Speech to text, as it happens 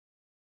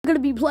We're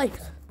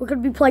gonna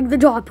be playing the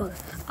dropper.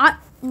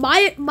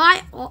 My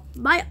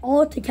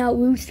alt account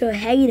Rooster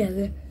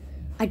hater.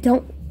 I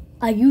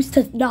used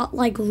to not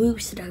like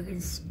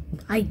roosters,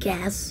 I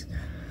guess.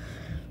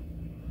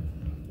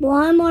 Well,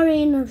 I'm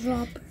already in a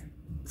dropper.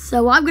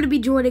 So I'm gonna be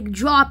joining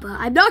dropper.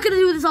 I'm not gonna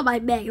do this on my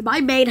main.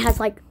 My main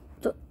has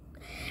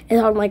is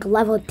on like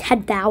level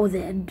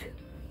 10,000.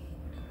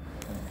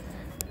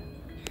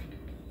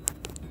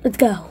 Let's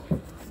go.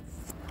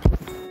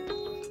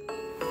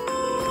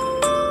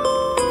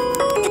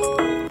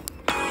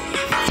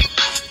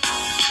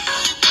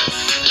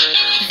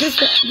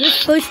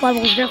 This first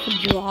level is just a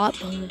drop.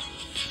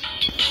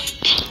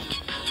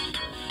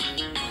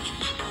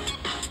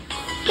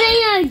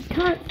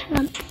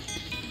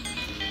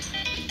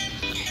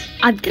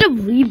 I'm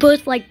gonna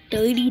rebirth like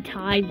 30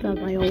 times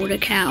on my old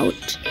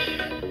account.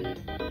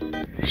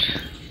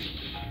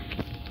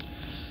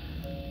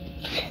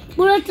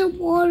 Well, that's a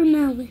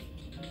watermelon.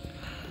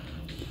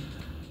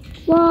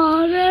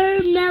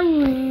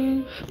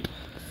 Watermelon.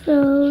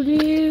 So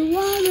dear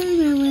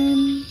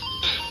watermelon.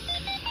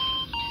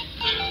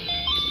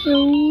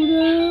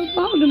 Soda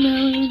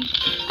watermelon.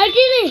 I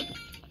did it!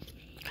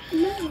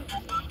 No.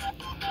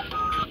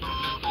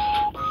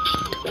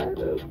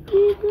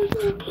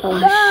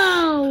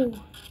 No!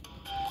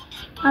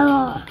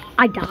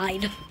 I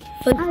died.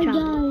 I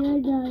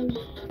died.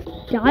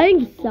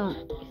 Dying sucks.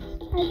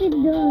 I did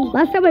die.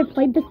 Last time I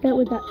played this, that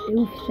was that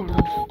oof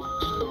sound.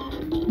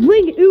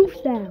 Bring oof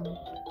sound.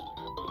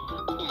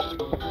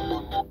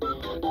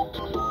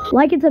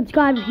 Like and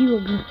subscribe if you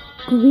agree.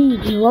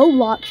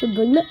 Roblox should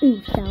bring the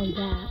oof sound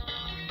back.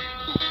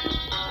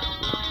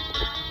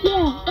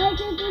 Yeah,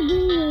 like and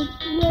agree.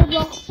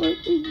 Roblox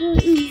is the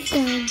oof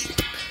sound.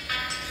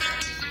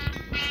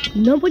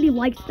 Nobody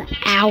likes the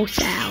ow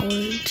sound.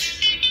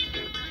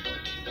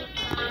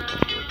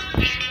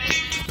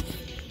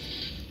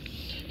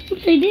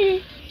 They did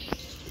it.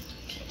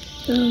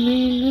 Oh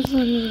man, this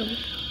one.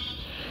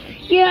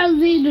 Yeah,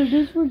 later.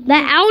 This one. The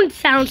ow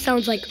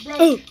sounds like.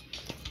 Oh.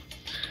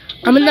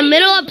 I'm in the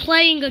middle of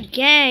playing a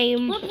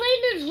game. We're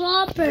playing the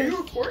dropper. Are you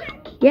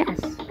recording? Yes.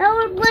 Now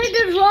we're playing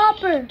the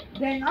dropper.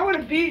 Dang, I would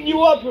have beaten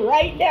you up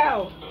right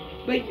now.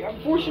 But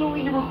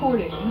unfortunately, you're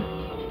recording.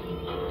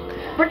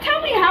 But tell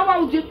me how I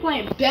was just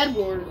playing Bed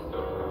Wars.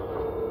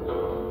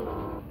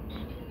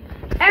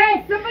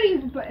 Hey, somebody...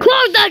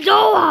 Close the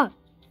door!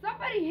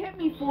 Somebody hit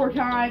me 4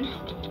 times.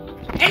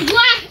 And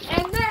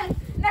then,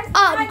 next thing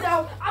I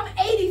know, I'm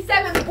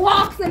 87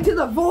 blocks into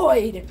the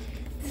void.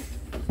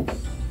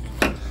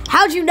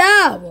 How'd you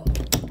know?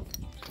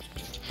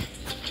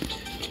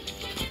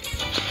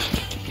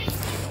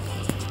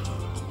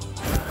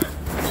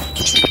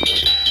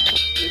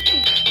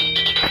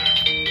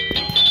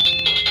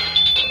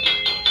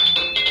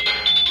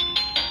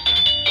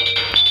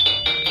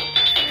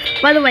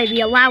 By the way,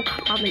 we allow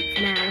comments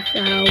now,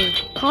 so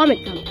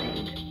comment something.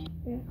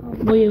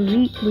 We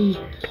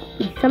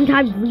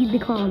sometimes read the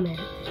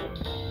comments.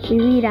 We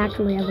read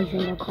actually every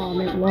single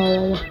comment,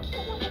 lol.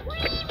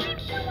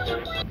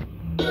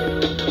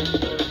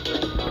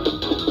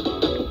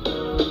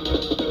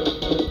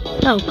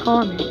 So,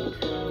 comment. I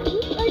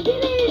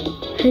did it.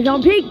 It's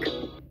on pink.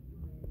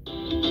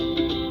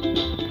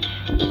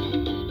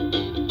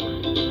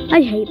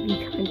 I hate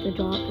these kinds of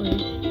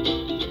droppers.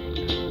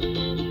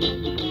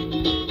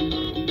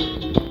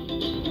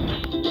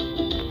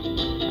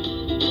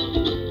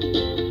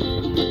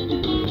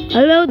 I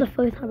know the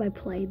first time I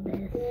played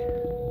this.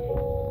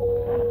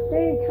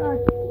 They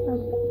touched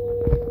something.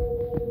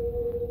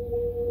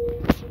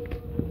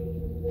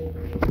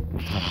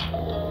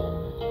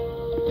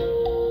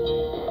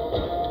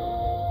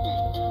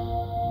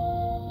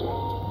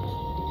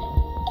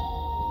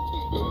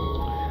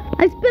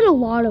 I spent a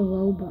lot of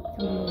Robux on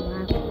the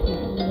last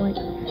one, like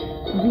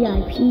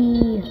VIP,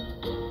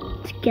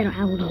 to get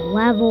out of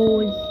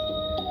levels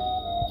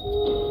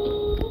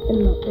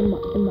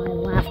in my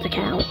last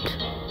account.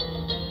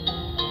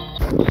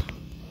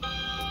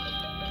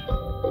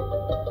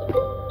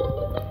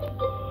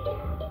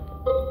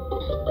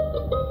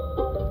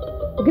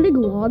 I'm getting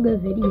longer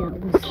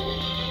videos.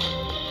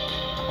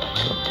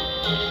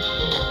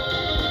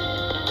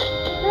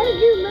 Hey, do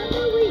you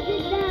remember we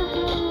did that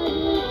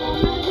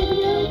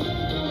video?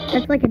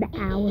 That's like an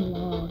hour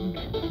long.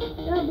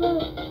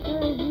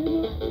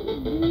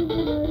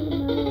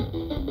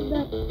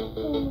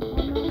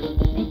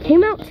 It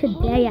came out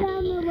today at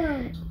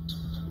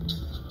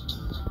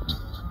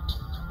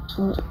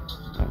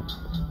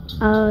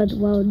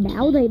well,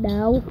 now they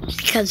know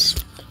because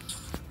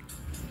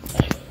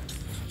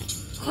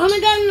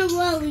comment down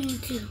below,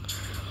 YouTube.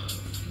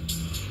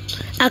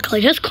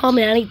 actually just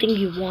comment anything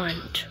you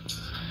want.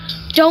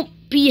 Don't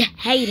be a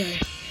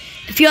hater.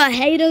 If you're a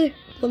hater,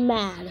 you're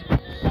mad.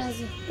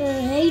 As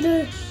a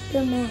hater,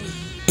 you're mad.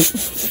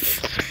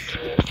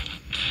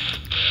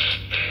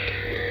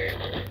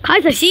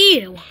 Guys, I see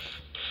you.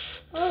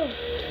 Oh.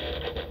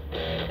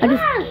 I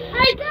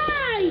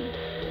died!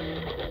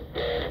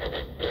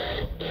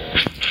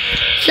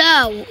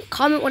 So,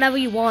 comment whatever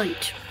you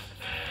want.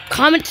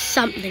 Comment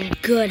something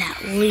good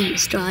at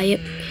least, right?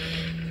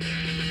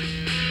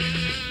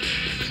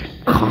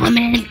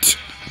 Comment.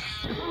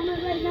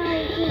 Comment right now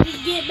so we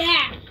get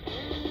back.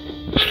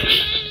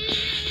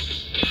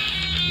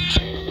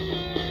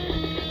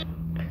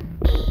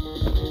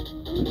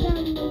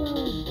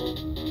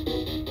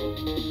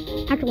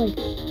 Actually,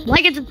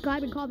 like and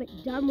subscribe and comment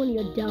done when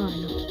you're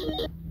done.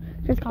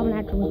 Just comment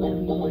actually whatever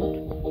you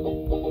want.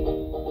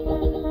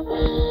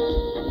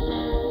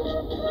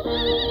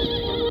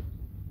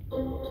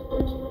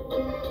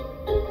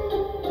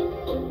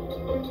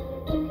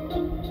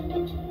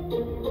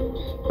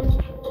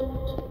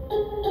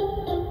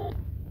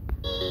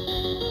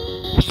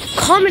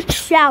 Comment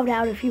shout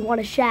out if you want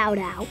a shout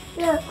out.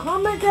 Yeah,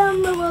 comment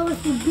down below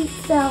if you beat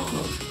Sal.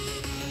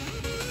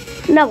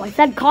 No, I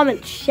said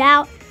comment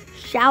shout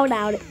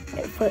out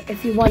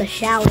if you want a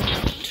shout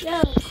out.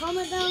 Yeah,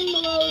 comment down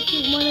below if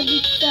you want to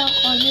beat Sal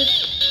on this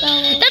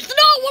Sal. That's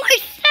not what I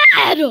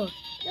said! No,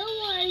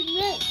 I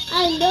meant,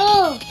 I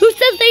know. Who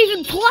says they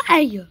even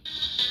play?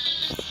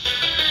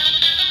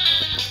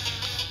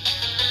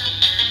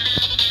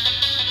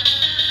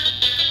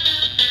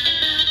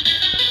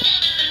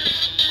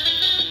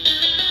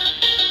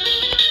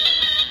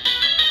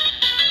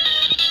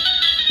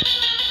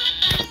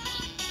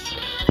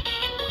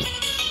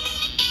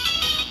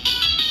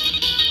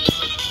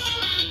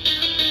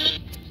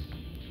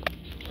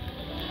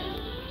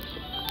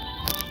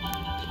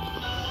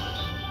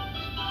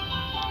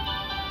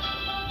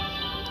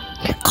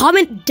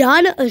 Comment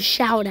done or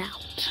shout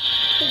out.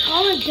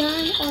 Comment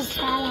done or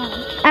shout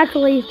out.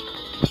 Actually,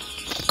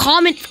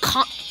 comment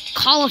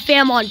call a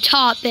fam on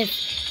top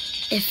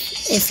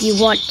if you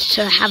want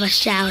to have a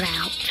shout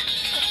out.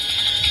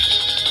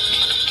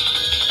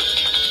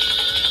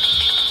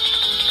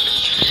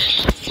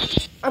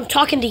 I'm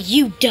talking to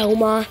you,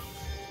 Doma.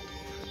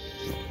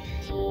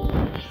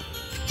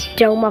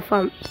 Doma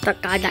from the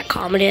guy that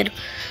commented.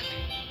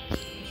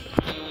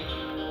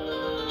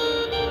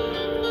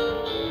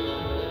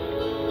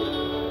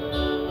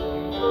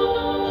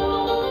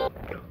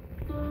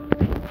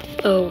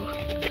 Oh,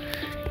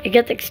 it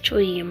gets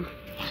extreme.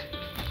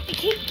 I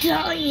keep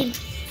dying.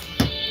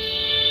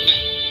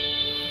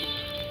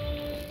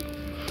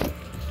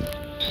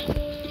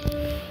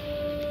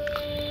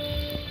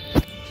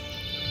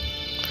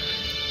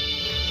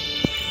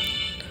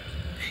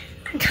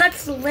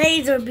 Touch the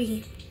laser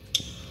beam.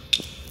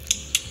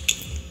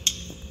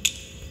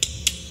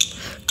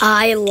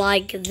 I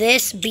like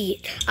this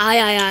beat.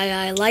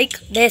 I like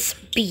this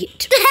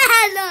beat.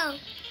 Hello.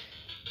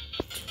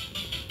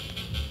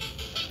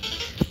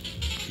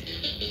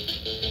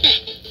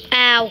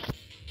 Ow.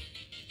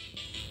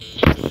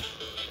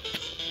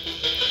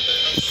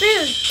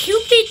 Dude,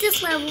 you beat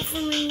this level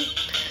for me.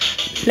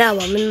 No,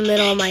 I'm in the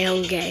middle of my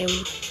own game.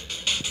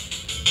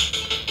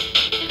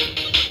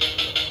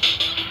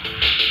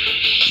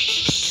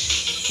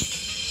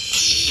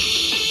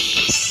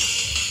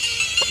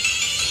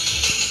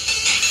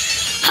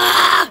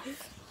 Ah!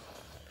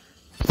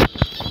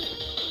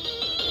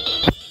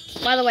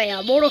 By the way,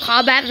 a Mortal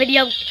Kombat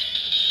video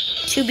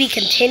to be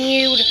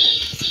continued.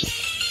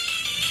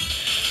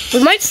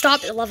 We might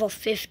stop at level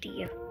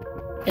 50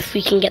 if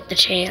we can get the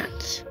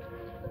chance.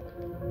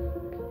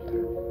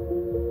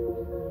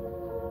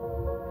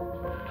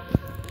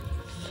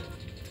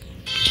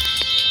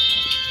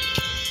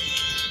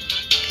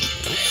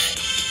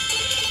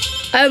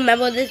 I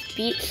remember this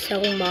beat so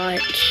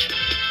much.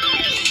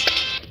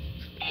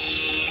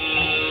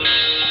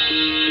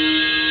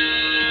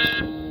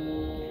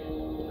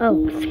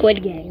 Oh,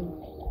 Squid Game.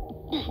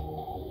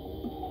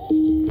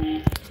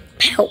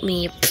 Help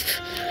me.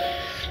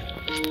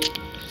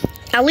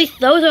 At least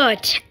those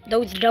aren't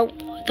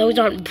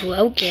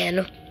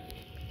broken.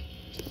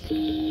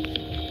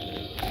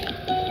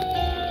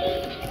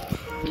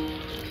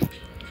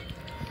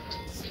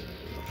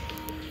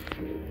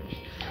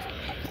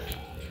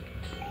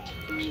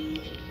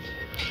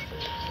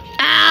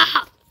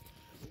 Ah!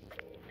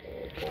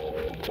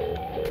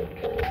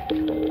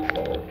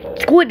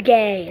 Squid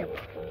Game.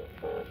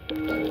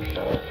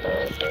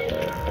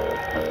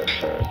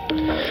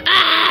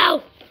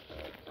 Ow!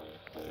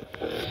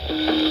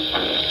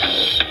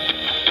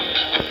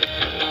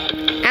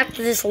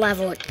 After this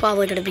level, it's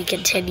probably going to be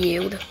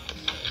continued.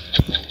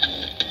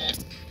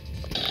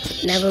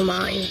 Never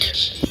mind.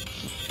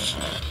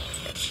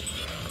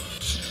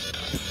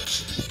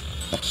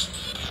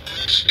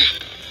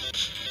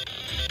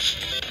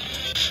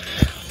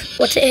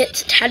 What's it?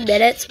 It's 10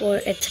 minutes, or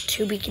it's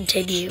to be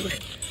continued.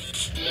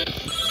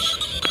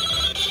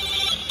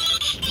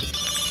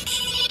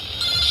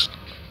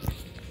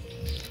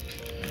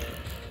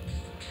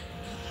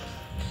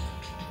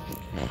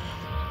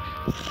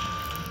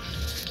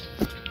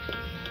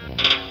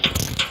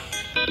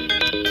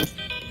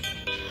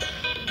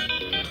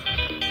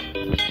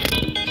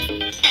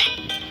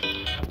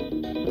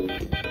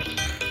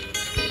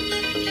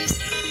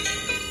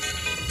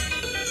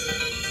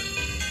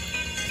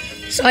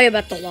 Sorry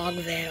about the long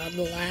vid on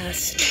the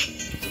last.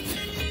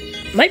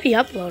 Might be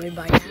uploaded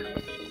by now.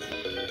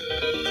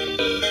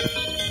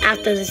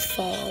 After this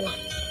fall.